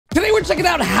we're checking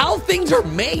out how things are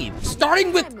made.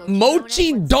 Starting with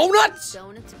mochi donuts.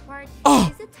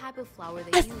 Oh,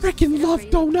 I freaking love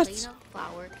donuts.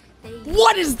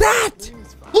 What is that?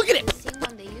 Look at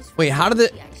it. Wait, how did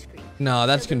it? No,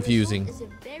 that's confusing.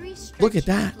 Look at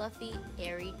that.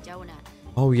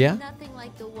 Oh, yeah? Nothing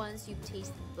like the ones you've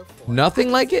tasted before.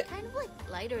 Nothing like it? Kind of like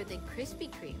lighter than Krispy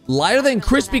Kreme. Lighter than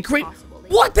Krispy Kreme?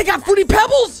 What? They got Fruity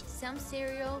Pebbles? Some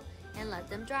cereal and let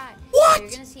them dry. What? So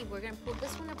you're gonna see, we're gonna pull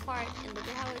this one apart and look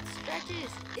at how it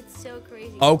stretches. It's so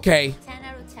crazy. Okay. 10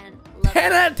 out of 10.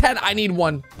 10 out of 10. I need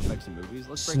one.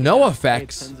 Snow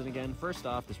effects. And again, first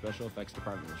off, the special effects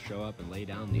department will show up and lay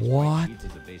down these What? white sheets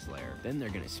as a base layer. Then they're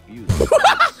gonna spew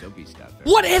the soapy stuff.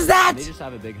 What is that? And they just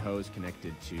have a big hose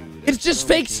connected to. It's just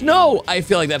fake snow. I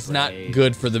feel like that's not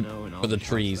good for the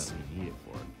trees.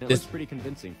 It looks pretty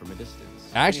convincing from a distance.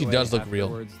 It actually does look real.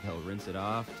 They'll rinse it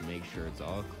off to make sure it's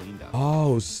all cleaned up.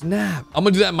 Oh, snap. I'm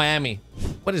gonna do that in Miami.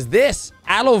 What is this?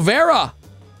 Aloe vera.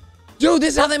 Dude,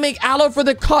 this is how they make aloe for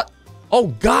the cut. Oh,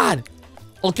 God.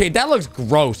 Okay, that looks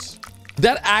gross.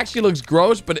 That actually looks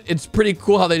gross, but it's pretty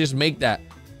cool how they just make that.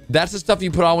 That's the stuff you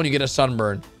put on when you get a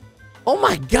sunburn. Oh,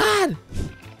 my God.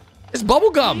 It's bubble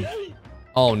gum.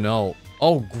 Oh, no.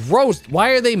 Oh, gross.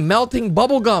 Why are they melting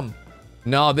bubble gum?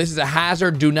 No, this is a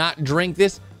hazard. Do not drink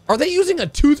this. Are they using a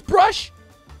toothbrush?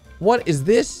 What is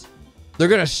this? They're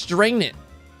going to strain it.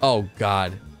 Oh,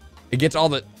 God. It gets all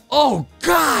the... Oh,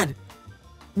 God.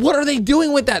 What are they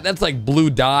doing with that? That's like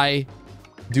blue dye.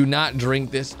 Do not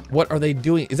drink this. What are they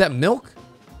doing? Is that milk?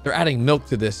 They're adding milk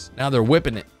to this. Now they're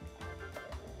whipping it.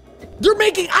 They're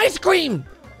making ice cream.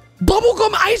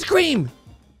 Bubblegum ice cream.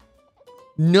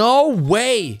 No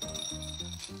way.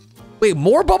 Wait,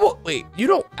 more bubble? Wait, you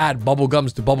don't add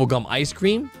bubblegums to bubblegum ice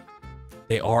cream?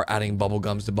 They are adding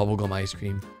bubblegums to bubblegum ice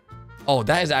cream. Oh,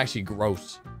 that is actually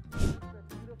gross.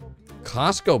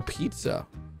 Costco pizza.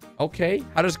 Okay.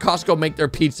 How does Costco make their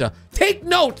pizza? Take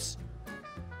notes.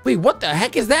 Wait, what the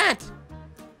heck is that?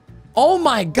 Oh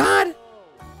my God.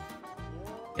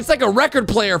 It's like a record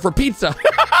player for pizza.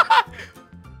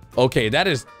 Okay, that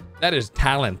is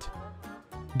talent.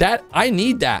 I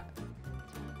need that.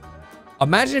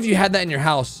 Imagine if you had that in your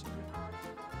house.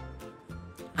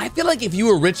 I feel like if you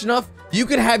were rich enough, you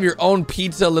could have your own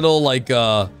pizza little like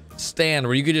stand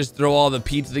where you could just throw all the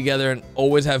pizza together and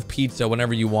always have pizza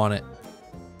whenever you want it.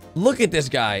 Look at this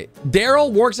guy.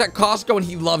 Daryl works at Costco and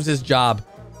he loves his job.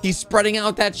 He's spreading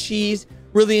out that cheese,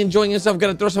 really enjoying himself.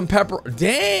 Gonna throw some pepper.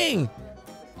 Dang.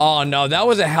 Oh no, that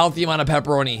was a healthy amount of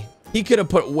pepperoni. He could have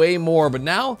put way more, but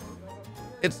now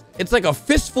it's like a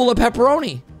fistful of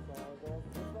pepperoni.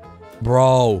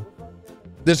 Bro,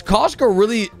 does Costco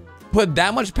really put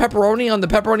that much pepperoni on the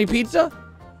pepperoni pizza?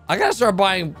 I gotta start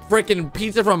buying freaking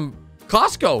pizza from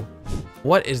Costco.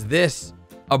 What is this?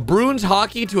 A Bruins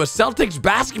hockey to a Celtics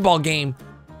basketball game.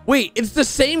 Wait, it's the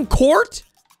same court?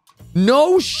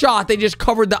 No shot. They just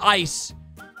covered the ice.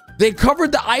 They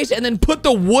covered the ice and then put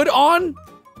the wood on?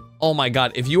 Oh my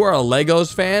God. If you are a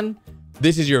Legos fan,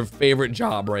 this is your favorite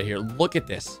job right here. Look at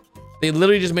this. They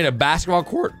literally just made a basketball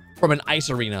court from an ice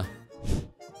arena.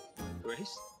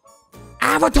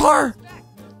 Avatar?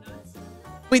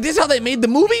 Wait, this is how they made the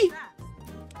movie?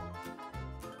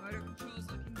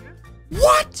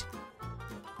 What?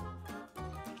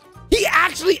 He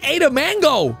actually ate a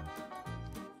mango.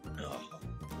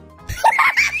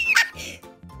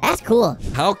 That's cool.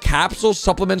 How capsule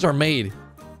supplements are made.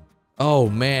 Oh,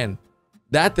 man.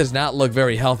 That does not look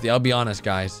very healthy. I'll be honest,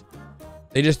 guys.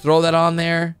 They just throw that on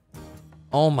there.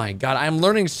 Oh, my God. I'm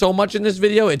learning so much in this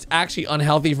video. It's actually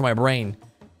unhealthy for my brain.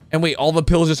 And wait, all the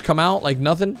pills just come out like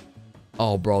nothing?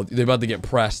 Oh, bro. They're about to get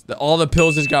pressed. All the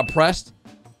pills just got pressed.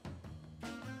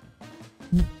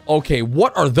 Okay,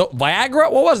 what are the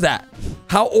Viagra? What was that?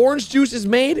 How orange juice is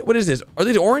made? What is this? Are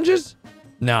these oranges?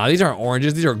 No, these aren't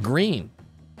oranges. These are green.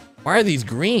 Why are these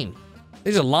green?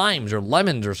 These are limes or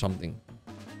lemons or something.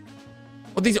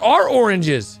 Well, these are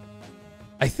oranges.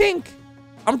 I think.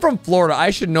 I'm from Florida.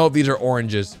 I should know if these are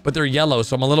oranges, but they're yellow,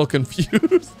 so I'm a little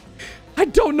confused. I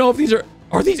don't know if these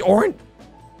are these orange?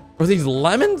 Are these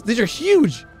lemons? These are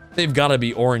huge. They've got to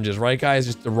be oranges, right, guys?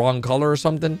 Just the wrong color or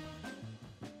something.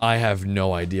 I have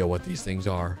no idea what these things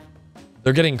are.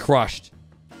 They're getting crushed.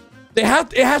 It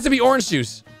has to be orange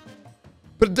juice.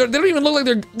 But they don't even look like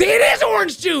it is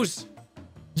orange juice.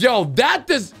 Yo,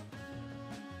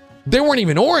 they weren't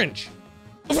even orange.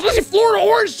 Let's see, Florida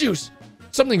orange juice.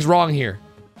 Something's wrong here.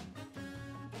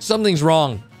 Something's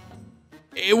wrong.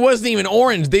 It wasn't even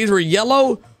orange. These were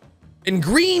yellow and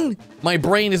green. My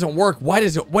brain doesn't work. What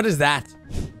is that?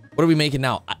 What are we making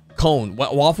now? Cone.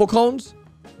 What, waffle cones?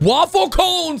 Waffle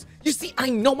cones! You see, I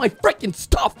know my freaking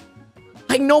stuff.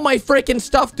 I know my freaking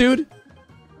stuff, dude.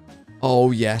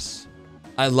 Oh, yes.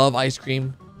 I love ice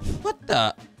cream. What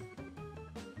the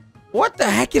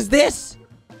heck is this?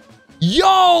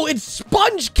 Yo, it's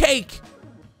sponge cake.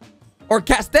 Or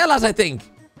Castellas, I think.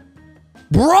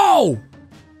 Bro.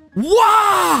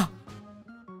 Wow.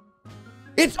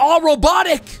 It's all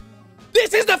robotic.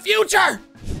 This is the future.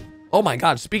 Oh my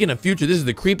God. Speaking of future, this is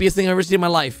the creepiest thing I've ever seen in my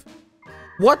life.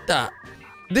 What the?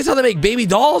 This is how they make baby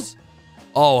dolls?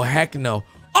 Oh, heck no.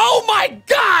 Oh my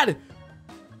God.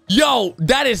 Yo,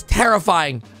 that is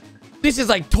terrifying. This is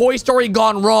like Toy Story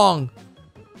gone wrong.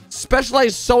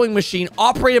 Specialized sewing machine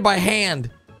operated by hand.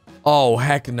 Oh,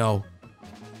 heck no.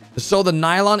 Sew the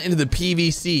nylon into the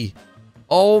PVC.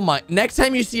 Oh my. Next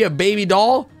time you see a baby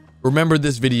doll, remember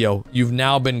this video. You've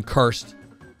now been cursed.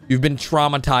 You've been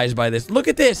traumatized by this. Look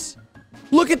at this.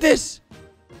 Look at this.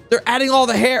 They're adding all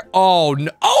the hair. Oh,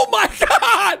 no. Oh my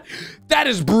God. That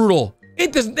is brutal.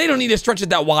 It doesn't. They don't need to stretch it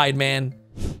that wide, man.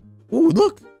 Ooh,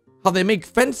 look how they make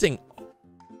fencing.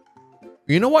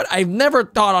 You know what? I've never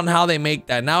thought on how they make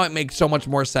that. Now it makes so much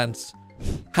more sense.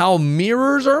 How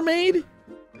mirrors are made?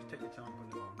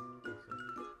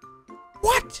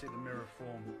 What?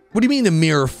 What do you mean the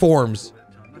mirror forms?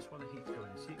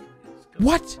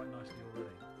 What?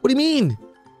 What do you mean?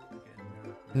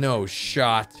 No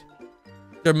shot.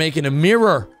 They're making a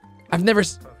mirror. I've never...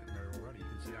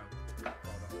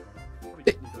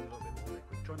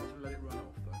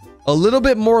 A little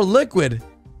bit more liquid.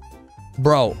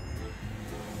 Bro.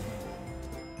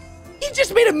 He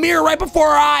just made a mirror right before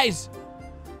our eyes.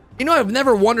 You know, I've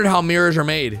never wondered how mirrors are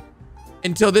made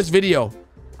until this video.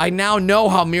 I now know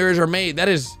how mirrors are made. That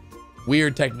is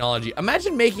weird technology.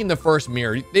 Imagine making the first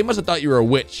mirror. They must have thought you were a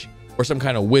witch or some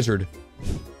kind of wizard.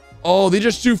 Oh, they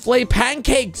just souffle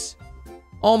pancakes.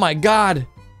 Oh my God.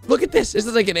 Look at this. This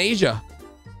is like in Asia.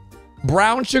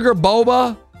 Brown sugar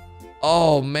boba.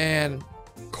 Oh man.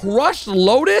 Crushed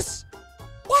lotus?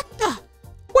 What the?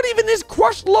 What even is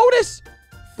crushed lotus?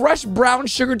 Fresh brown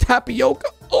sugar tapioca.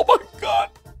 Oh my God.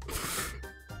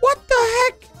 What the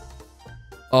heck?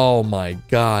 Oh my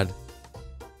God.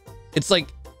 It's like,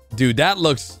 dude, that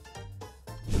looks...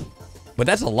 But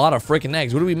that's a lot of freaking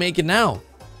eggs. What are we making now?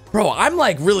 Bro, I'm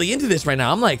like really into this right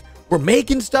now. I'm like, we're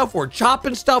making stuff. We're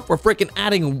chopping stuff. We're freaking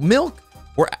adding milk.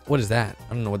 What is that?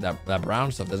 I don't know what that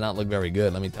brown stuff does not look very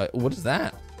good. Let me tell you. What is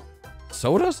that?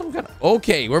 Soda? Some kind of...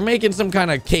 Okay, we're making some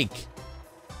kind of cake.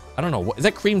 I don't know. What is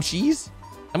that? Cream cheese?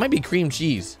 That might be cream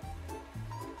cheese.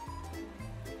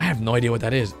 I have no idea what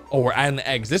that is. Oh, we're adding the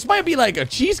eggs. This might be like a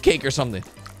cheesecake or something.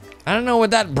 I don't know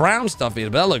what that brown stuff is,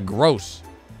 but that look gross.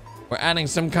 We're adding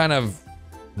some kind of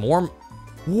more...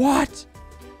 What?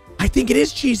 I think it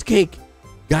is cheesecake.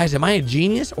 Guys, am I a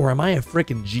genius or am I a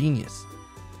freaking genius?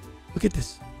 Look at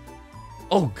this.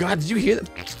 Oh God, did you hear that?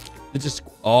 It just...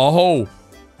 Oh,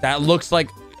 that looks like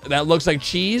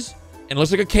cheese and it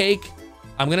looks like a cake.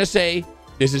 I'm gonna say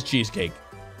this is cheesecake.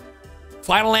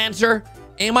 Final answer.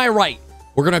 Am I right?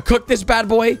 We're gonna cook this bad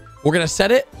boy. We're gonna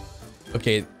set it.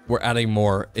 Okay, we're adding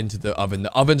more into the oven.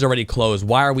 The oven's already closed.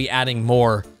 Why are we adding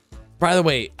more? By the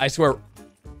way, I swear...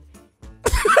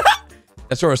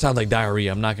 That sort of sounds like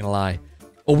diarrhea. I'm not gonna lie.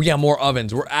 Oh, we got more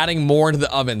ovens. We're adding more into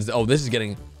the ovens. Oh, this is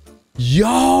getting...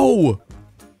 Yo!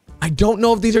 I don't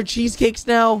know if these are cheesecakes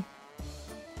now.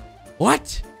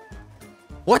 What?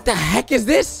 What the heck is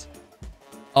this?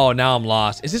 Oh, now I'm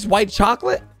lost. Is this white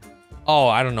chocolate? Oh,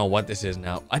 I don't know what this is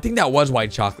now. I think that was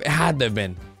white chocolate. It had to have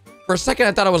been. For a second,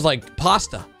 I thought it was like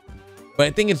pasta. But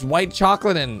I think it's white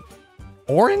chocolate and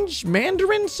orange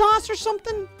mandarin sauce or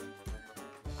something.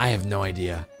 I have no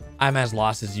idea. I'm as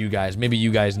lost as you guys. Maybe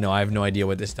you guys know. I have no idea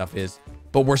what this stuff is.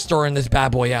 But we're stirring this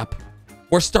bad boy up.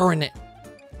 We're stirring it.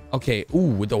 Okay.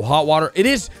 Ooh, with the hot water. It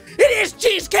is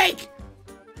cheesecake.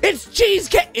 It's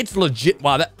cheesecake. It's legit.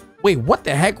 Wow. Wait, what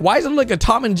the heck? Why does it look like a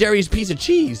Tom and Jerry's piece of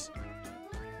cheese?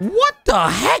 What the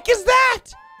heck is that?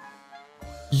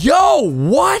 Yo,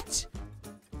 what?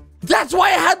 That's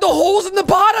why it had the holes in the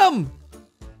bottom.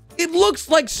 It looks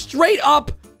like straight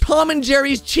up Tom and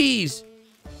Jerry's cheese.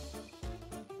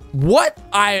 What?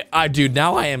 Dude,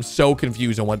 now I am so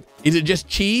confused on what... Is it just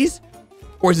cheese?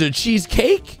 Or is it a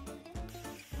cheesecake?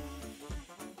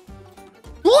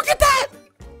 Look at that!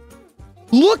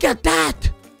 Look at that!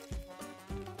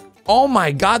 Oh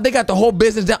my God, they got the whole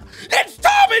business down. It's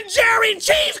Tom and Jerry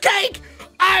cheesecake!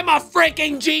 I'm a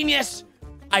freaking genius!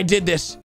 I did this.